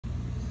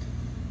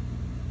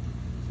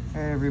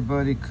Hey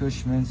everybody,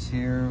 Cushman's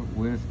here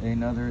with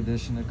another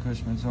edition of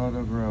Cushman's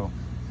Auto Grow.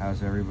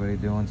 How's everybody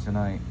doing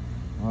tonight?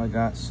 Well, I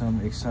got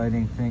some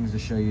exciting things to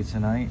show you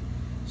tonight.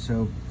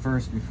 So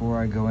first,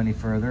 before I go any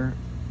further,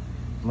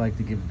 I'd like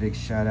to give a big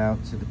shout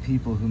out to the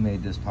people who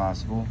made this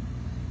possible.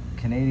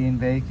 Canadian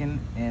Bacon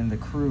and the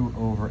crew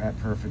over at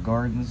Perfect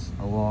Gardens,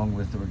 along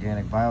with the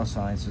Organic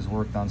Biosciences,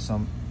 worked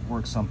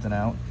something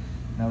out,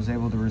 and I was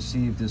able to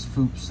receive this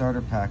FOOP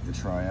starter pack to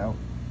try out.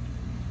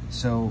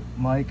 So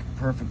Mike,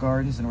 Perfect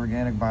Gardens, and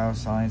Organic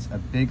Bioscience, a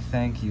big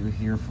thank you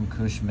here from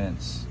Cush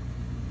Mints.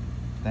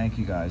 Thank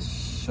you guys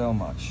so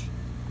much.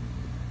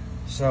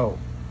 So,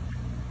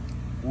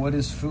 what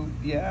is FOOP,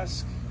 you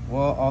ask?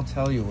 Well, I'll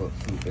tell you what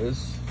FOOP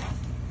is.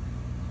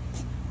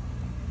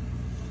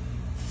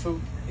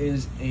 FOOP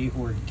is a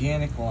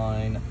organic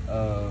line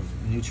of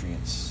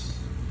nutrients.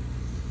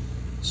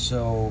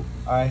 So,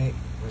 I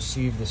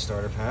received the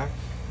starter pack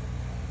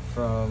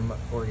from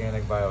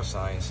Organic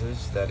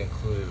Biosciences that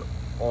included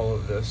all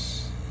of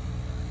this,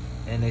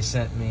 and they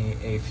sent me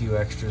a few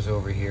extras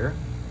over here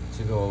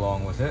to go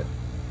along with it.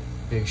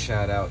 Big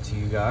shout out to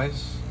you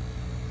guys.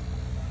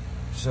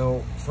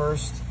 So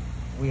first,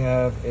 we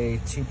have a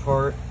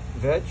 2-part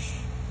veg,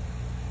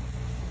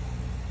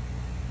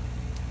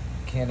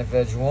 can of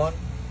veg 1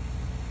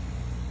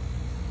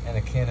 and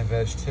a can of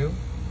veg 2,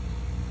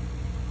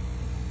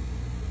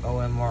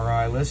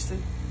 OMRI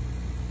listed.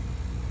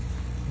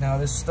 Now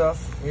this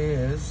stuff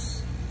is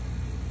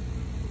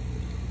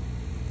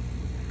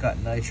got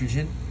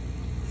nitrogen,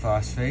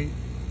 phosphate,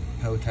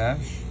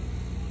 potash.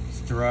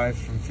 It's derived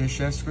from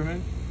fish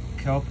excrement,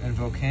 kelp, and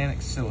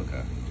volcanic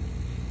silica.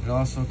 It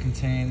also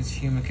contains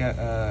humic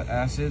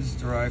acids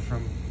derived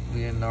from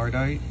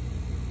leonardite.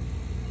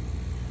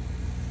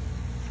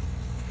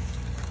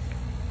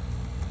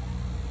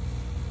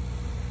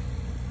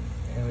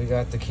 And we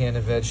got the can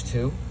of veg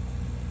 2.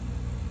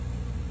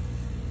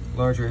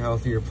 Larger,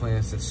 healthier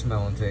plants that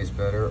smell and taste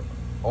better.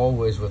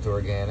 Always with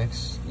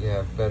organics, you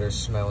have better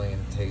smelling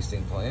and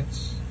tasting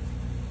plants.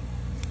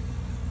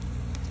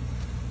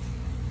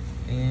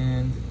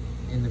 And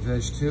in the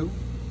veg 2,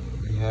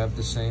 we have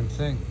the same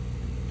thing.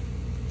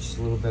 Just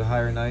a little bit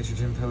higher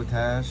nitrogen,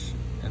 potash,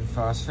 and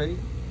phosphate.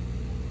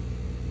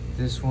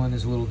 This one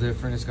is a little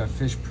different. It's got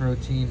fish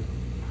protein,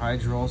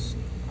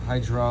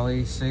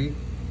 hydrolysate,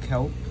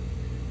 kelp,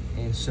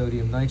 and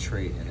sodium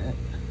nitrate in it.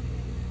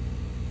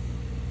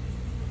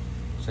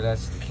 So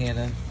that's the can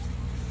of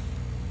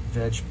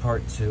veg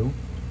part 2.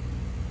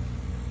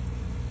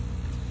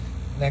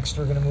 Next,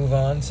 we're going to move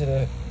on to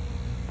the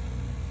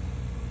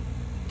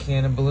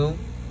can of bloom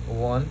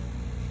 1.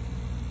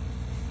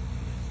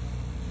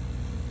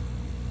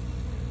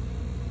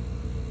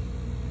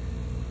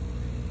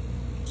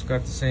 It's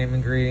got the same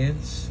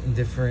ingredients in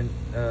different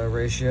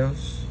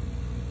ratios.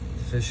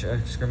 The fish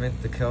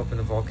excrement, the kelp, and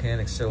the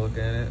volcanic silica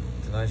in it,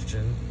 the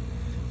nitrogen,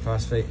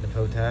 phosphate, and the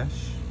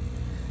potash.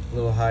 A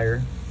little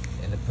higher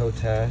in the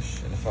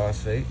potash and the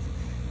phosphate,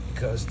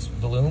 because it's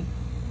bloom.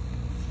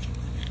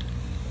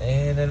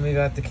 And then we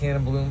got the can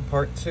of bloom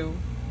part 2.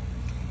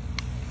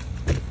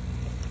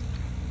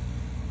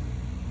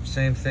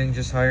 Same thing,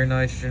 just higher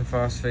nitrogen,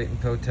 phosphate,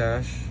 and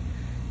potash.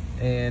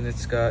 And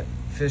it's got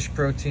fish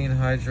protein,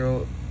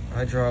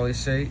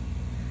 hydrolysate,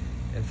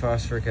 and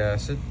phosphoric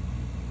acid.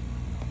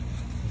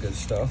 Good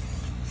stuff.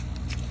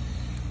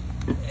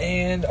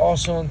 And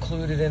also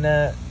included in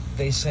that,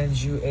 they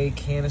send you a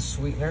can of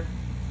sweetener.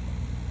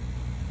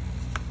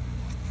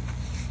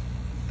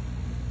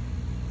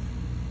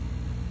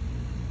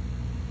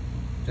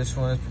 This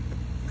one is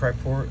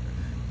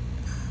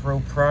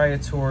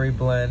proprietary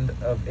blend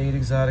of 8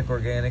 exotic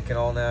organic and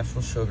all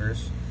natural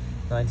sugars,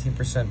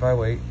 19% by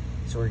weight.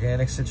 It's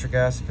organic citric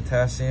acid,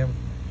 potassium,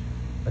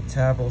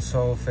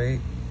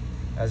 metabosulfate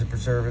as a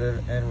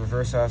preservative, and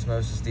reverse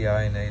osmosis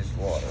deionized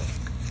water.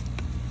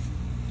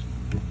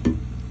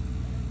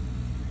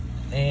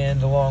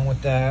 And along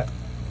with that,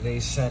 they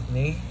sent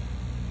me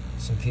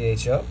some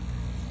pH Up.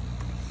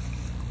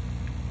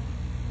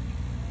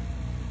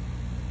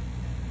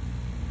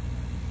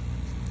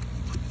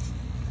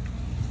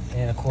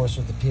 And of course,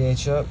 with the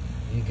pH up,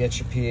 you get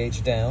your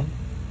pH down.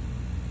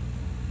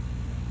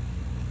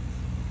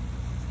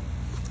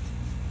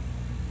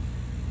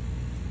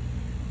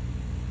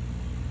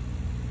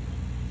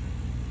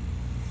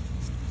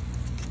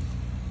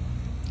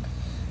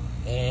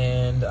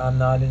 And I'm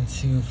not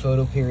into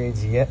photo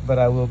periods yet, but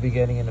I will be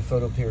getting into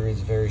photo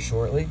periods very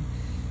shortly.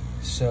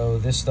 So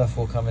this stuff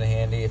will come in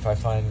handy if I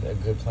find a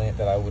good plant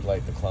that I would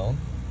like to clone.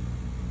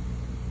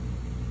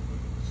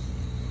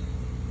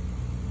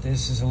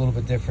 This is a little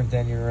bit different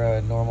than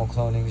your normal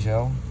cloning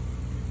gel.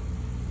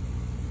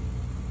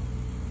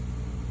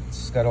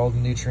 It's got all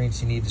the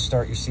nutrients you need to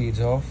start your seeds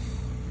off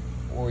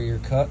or your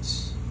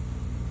cuts.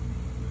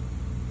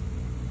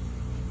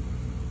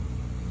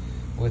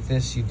 With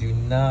this, you do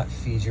not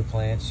feed your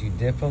plants. You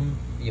dip them,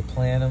 you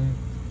plant them,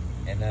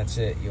 and that's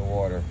it. You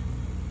water.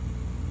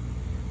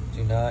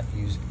 Do not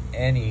use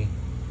in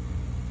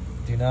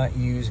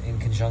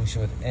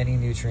conjunction with any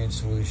nutrient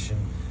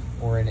solution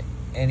or in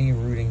any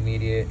rooting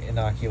media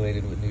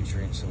inoculated with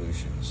nutrient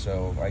solutions.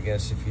 So I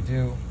guess if you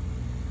do,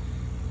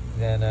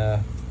 then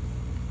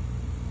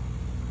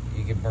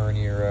you can burn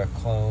your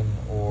clone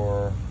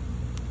or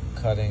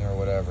cutting or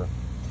whatever.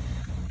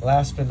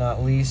 Last but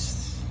not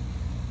least,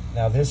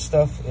 now this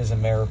stuff is a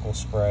miracle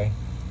spray.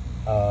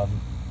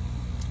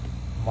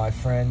 My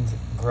friend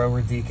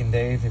Grower Deacon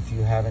Dave, if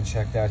you haven't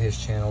checked out his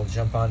channel,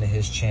 jump onto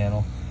his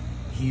channel.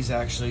 He's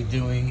actually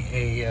doing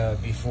a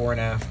before and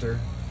after.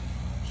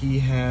 He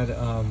had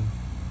a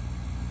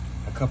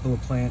couple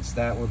of plants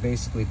that were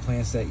basically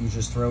plants that you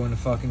just throw in the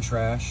fucking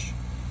trash.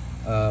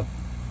 The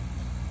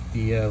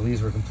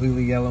leaves were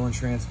completely yellow and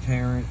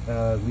transparent.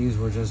 Leaves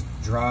were just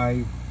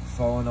dry,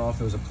 falling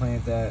off. It was a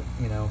plant that,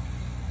 you know,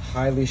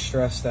 highly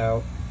stressed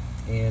out.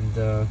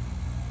 And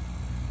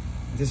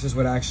this is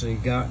what actually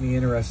got me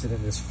interested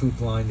in this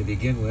FOOP line to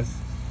begin with.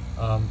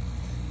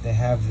 They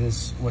have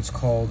this, what's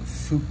called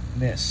FOOP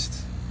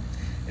mist.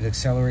 It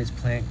accelerates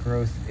plant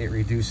growth. It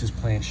reduces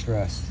plant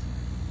stress.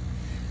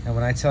 And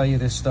when I tell you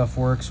this stuff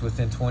works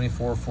within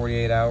 24,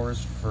 48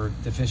 hours for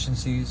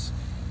deficiencies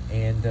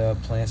and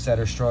plants that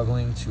are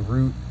struggling to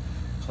root,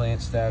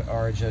 plants that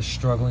are just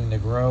struggling to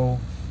grow,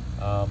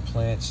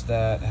 plants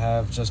that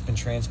have just been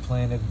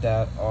transplanted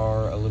that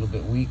are a little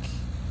bit weak,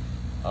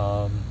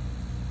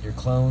 your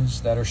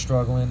clones that are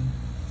struggling,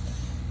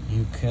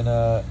 you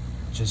can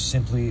just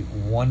simply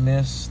one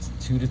mist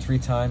 2 to 3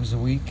 times a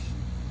week,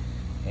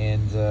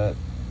 and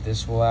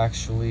this will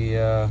actually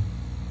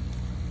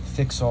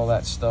fix all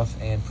that stuff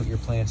and put your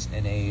plants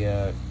in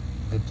a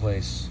good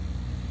place.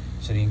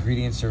 So the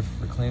ingredients are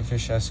reclaimed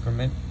fish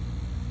excrement,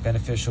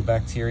 beneficial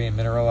bacteria, and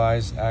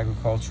mineralized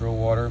agricultural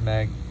water.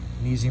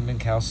 Magnesium and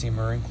calcium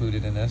are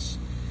included in this.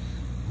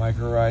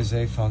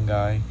 Mycorrhizae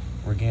fungi,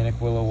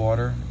 organic willow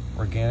water,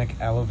 organic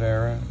aloe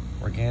vera,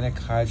 organic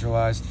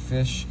hydrolyzed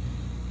fish,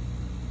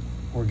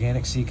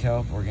 organic sea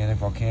kelp, organic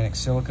volcanic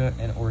silica,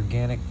 and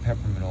organic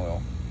peppermint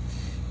oil.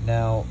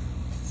 Now,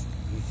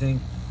 you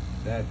think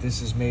that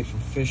this is made from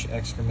fish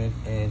excrement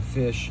and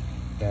fish,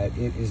 that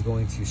it is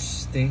going to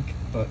stink,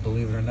 but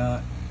believe it or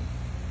not,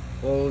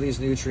 all of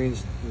these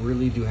nutrients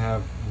really do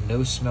have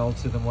no smell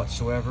to them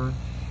whatsoever,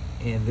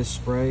 and this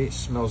spray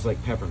smells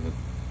like peppermint,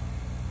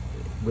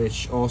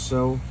 which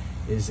also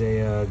is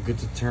a good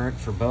deterrent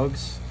for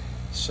bugs.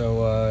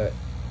 So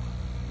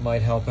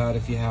might help out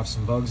if you have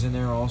some bugs in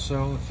there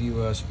also, if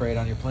you spray it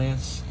on your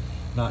plants.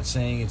 Not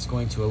saying it's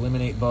going to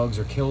eliminate bugs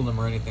or kill them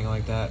or anything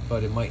like that,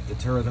 but it might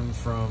deter them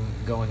from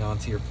going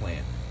onto your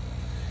plant.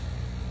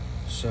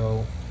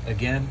 So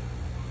again,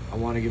 I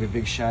want to give a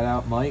big shout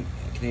out, Mike,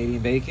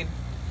 Canadian Bacon,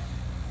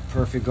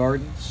 Perfect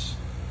Gardens,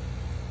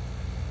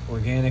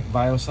 Organic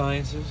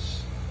Biosciences.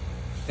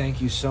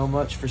 Thank you so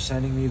much for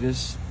sending me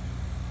this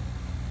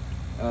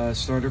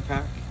starter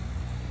pack,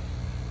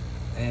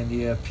 and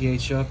the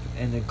pH up,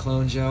 and the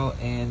clone gel,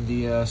 and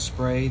the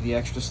spray, the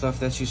extra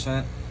stuff that you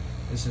sent.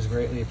 This is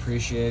greatly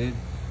appreciated.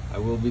 I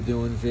will be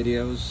doing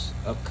videos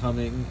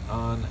upcoming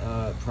on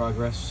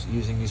progress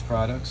using these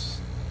products.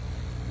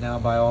 Now,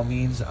 by all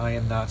means, I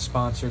am not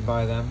sponsored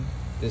by them.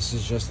 This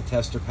is just a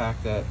tester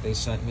pack that they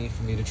sent me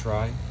for me to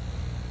try.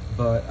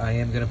 But I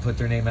am going to put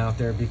their name out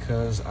there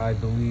because I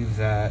believe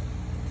that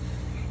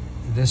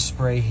this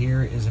spray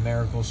here is a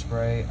miracle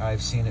spray.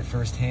 I've seen it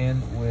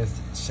firsthand with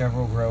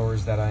several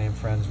growers that I am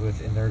friends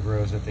with in their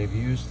grows that they've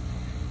used,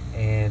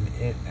 and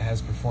it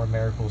has performed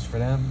miracles for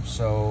them.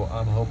 So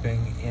I'm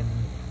hoping in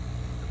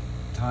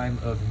time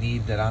of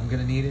need that I'm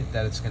going to need it,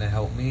 that it's going to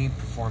help me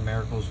perform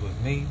miracles with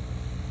me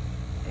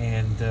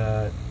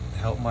and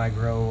help my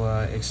grow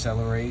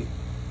accelerate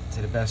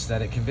to the best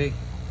that it can be.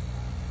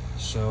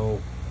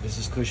 So this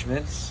is Kush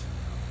Mints.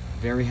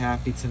 Very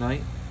happy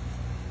tonight.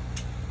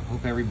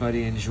 Hope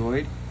everybody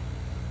enjoyed.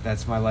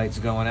 That's my lights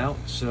going out.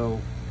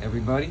 So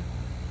everybody,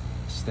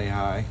 stay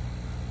high.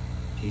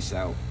 Peace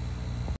out.